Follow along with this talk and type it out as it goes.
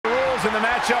rules in the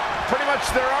matchup, pretty much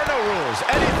there are no rules.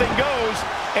 Anything goes,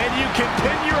 and you can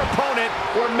pin your opponent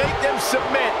or make them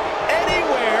submit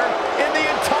anywhere in the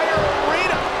entire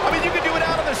arena. I mean, you can do it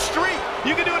out on the street.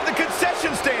 You can do it at the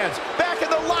concession stands, back in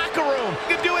the locker room.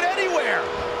 You can do it anywhere.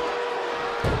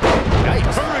 Nice.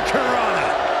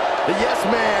 Hurricanrana. The yes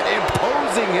man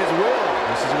imposing his will.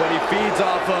 This is what he feeds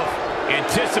off of.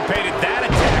 Anticipated that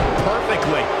attack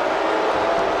perfectly.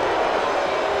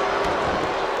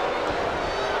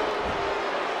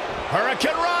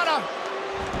 Hurricanrana.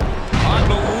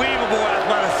 Unbelievable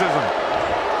athleticism.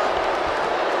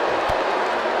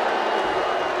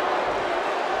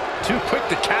 Too quick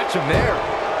to catch him there.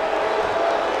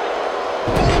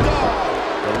 Bulldog.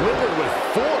 Delivered with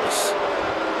force.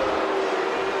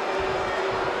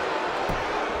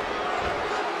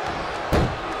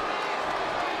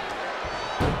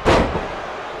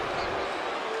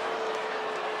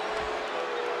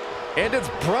 And it's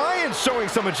Bryan showing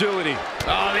some agility.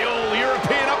 Oh, the old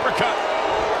European uppercut.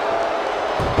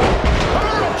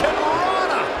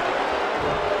 Hurricanrana.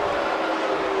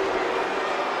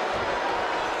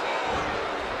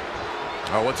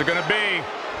 Oh, what's it gonna be?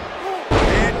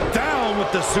 And down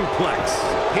with the suplex.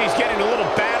 He's getting a little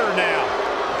battered now.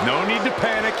 No need to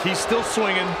panic. He's still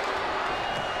swinging.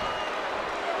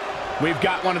 We've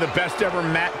got one of the best ever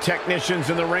mat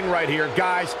technicians in the ring right here.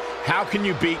 Guys, how can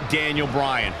you beat Daniel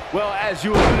Bryan? Well, as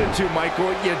you alluded to,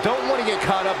 Michael, you don't want to get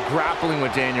caught up grappling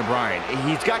with Daniel Bryan.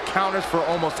 He's got counters for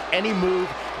almost any move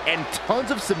and tons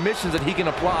of submissions that he can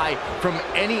apply from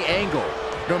any angle.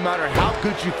 No matter how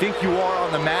good you think you are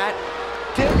on the mat,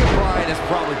 Daniel Bryan is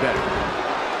probably better.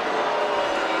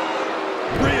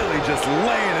 Really just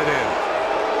laying it in.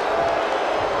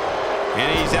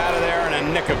 And he's out of there in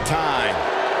a nick of time.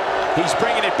 He's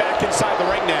bringing it back inside the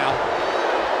ring now.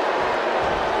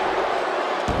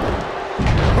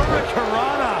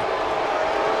 Hurricanrana.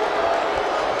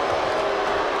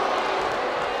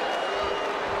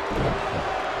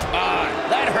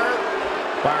 That hurt.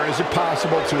 Byron, is it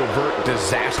possible to avert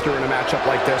disaster in a matchup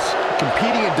like this?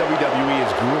 Competing in WWE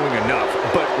is grueling enough,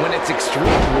 but when it's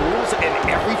extreme rules and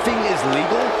everything is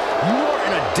legal, you are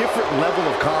in a different level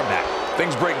of combat.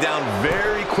 Things break down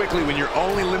very quickly when you're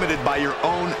only limited by your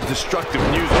own destructive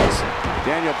musings.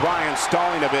 Daniel Bryan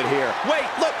stalling a bit here. Wait,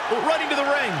 look, running to the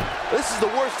ring. This is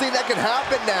the worst thing that can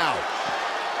happen now.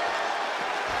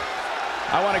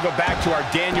 I want to go back to our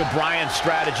Daniel Bryan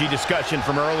strategy discussion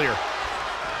from earlier.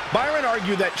 Byron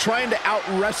argued that trying to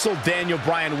out-wrestle Daniel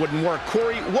Bryan wouldn't work.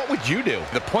 Corey, what would you do?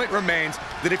 The point remains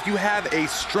that if you have a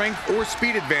strength or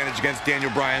speed advantage against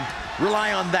Daniel Bryan,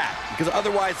 rely on that, because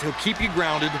otherwise he'll keep you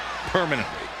grounded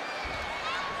permanently.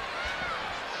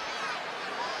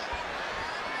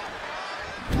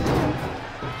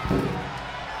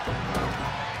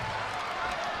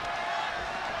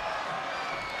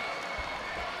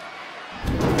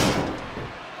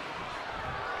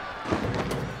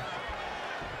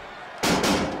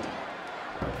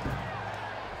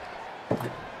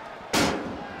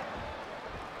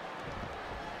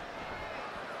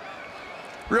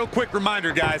 Real quick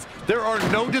reminder, guys, there are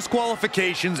no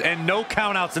disqualifications and no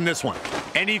countouts in this one.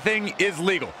 Anything is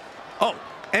legal. Oh,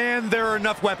 and there are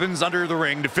enough weapons under the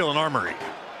ring to fill an armory.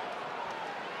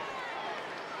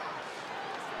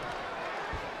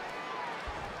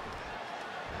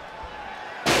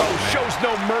 Oh, shows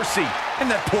no mercy.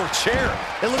 And that poor chair.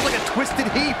 It looks like a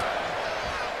twisted heap.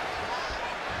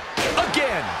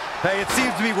 Again. Hey, it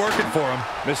seems to be working for him.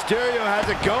 Mysterio has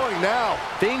it going now.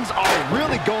 Things are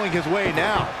really going his way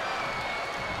now.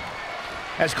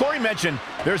 As Corey mentioned,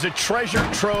 there's a treasure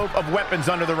trove of weapons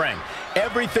under the ring.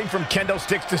 Everything from kendo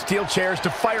sticks to steel chairs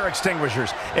to fire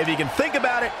extinguishers. If you can think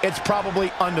about it, it's probably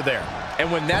under there.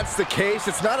 And when that's the case,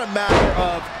 it's not a matter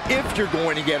of if you're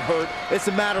going to get hurt. It's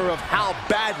a matter of how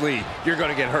badly you're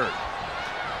going to get hurt.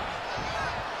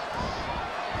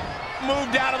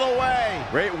 Moved out of the way.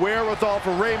 Great wherewithal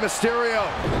for Rey Mysterio.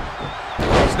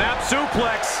 Snap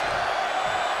suplex.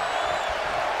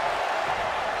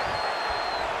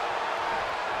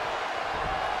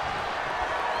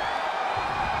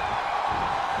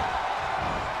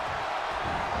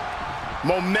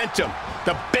 Momentum,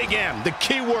 the big M, the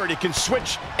key word. It can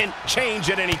switch and change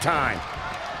at any time.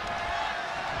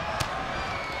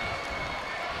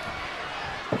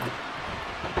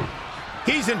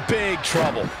 He's in big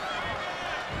trouble.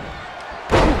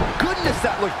 Goodness,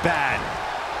 that looked bad.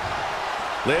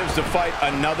 Lives to fight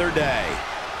another day.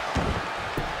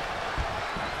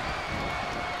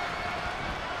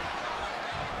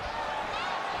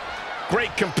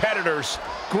 Great competitors.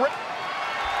 Great.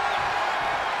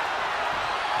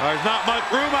 There's not much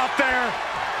room out there.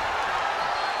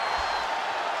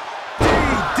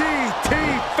 DDT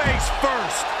face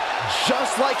first.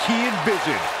 Just like he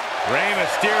envisioned. Rey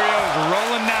Mysterio is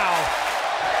rolling now.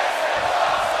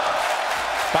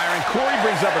 Byron, Corey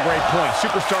brings up a great point.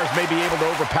 Superstars may be able to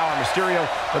overpower Mysterio,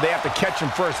 but they have to catch him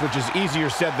first, which is easier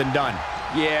said than done.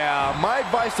 Yeah, my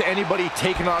advice to anybody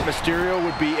taking on Mysterio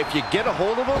would be, if you get a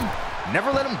hold of him,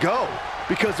 never let him go,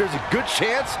 because there's a good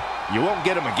chance you won't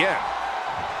get him again.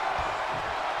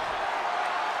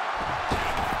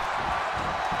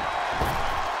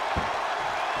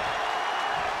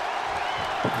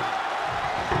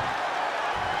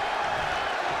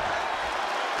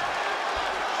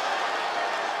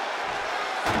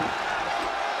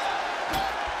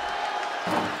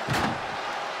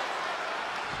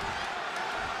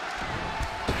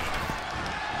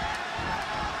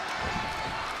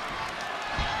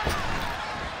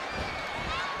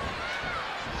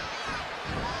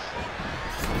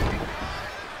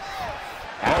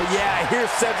 Yeah, here's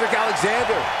Cedric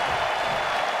Alexander.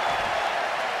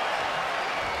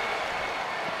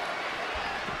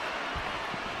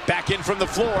 Back in from the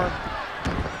floor.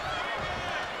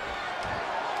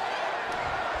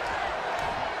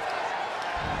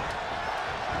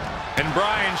 And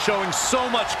Bryan showing so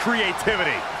much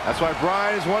creativity. That's why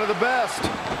Bryan is one of the best.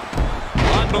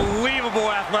 Unbelievable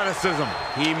athleticism.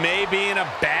 He may be in a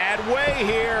bad way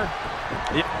here.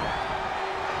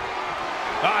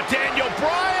 Daniel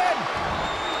Bryan!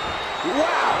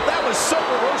 Wow, that was some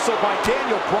reversal by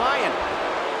Daniel Bryan.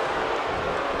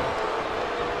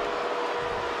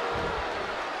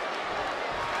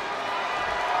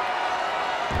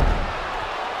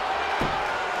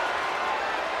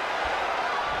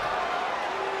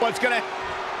 What's gonna...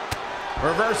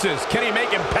 Reverses. Can he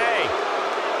make him pay?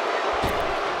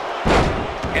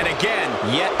 And again,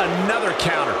 yet another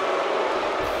counter.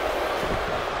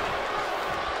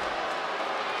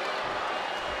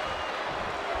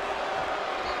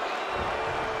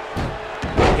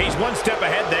 He's one step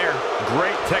ahead there.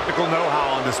 Great technical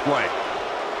know-how on display.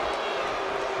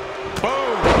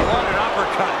 Boom! What an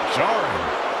uppercut. Jarring.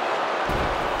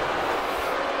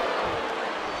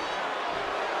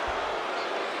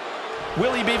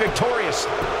 Will he be victorious?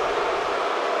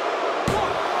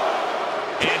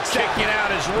 And kicking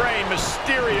out is Rey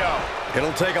Mysterio.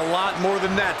 It'll take a lot more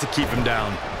than that to keep him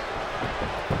down.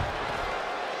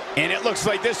 And it looks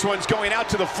like this one's going out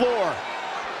to the floor.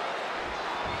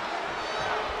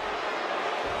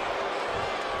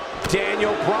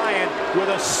 Daniel Bryan with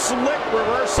a slick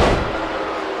reversal.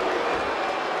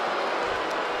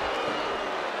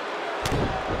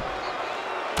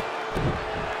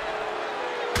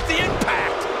 The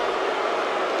impact.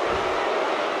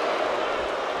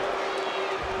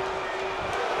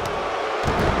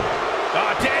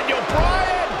 Daniel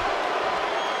Bryan.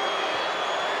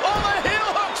 Oh, the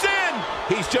heel hook's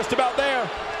in. He's just about there.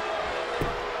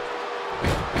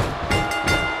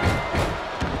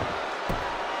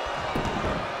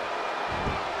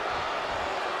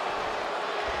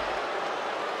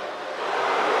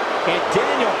 And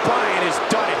Daniel Bryan has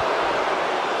done it.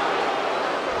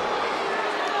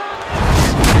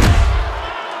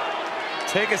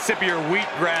 Take a sip of your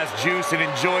wheatgrass juice and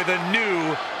enjoy the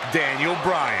new Daniel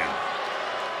Bryan.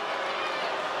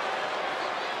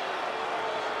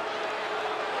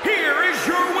 Here is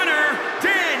your winner,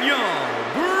 Daniel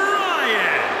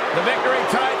Bryan. The victory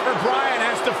tide for Bryan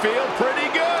has to feel pretty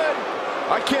good.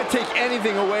 I can't take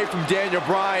anything away from Daniel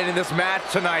Bryan in this match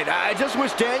tonight. I just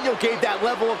wish Daniel gave that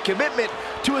level of commitment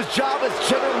to his job as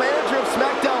general manager of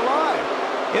SmackDown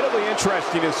Live. It'll be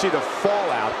interesting to see the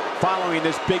fallout following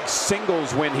this big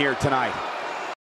singles win here tonight.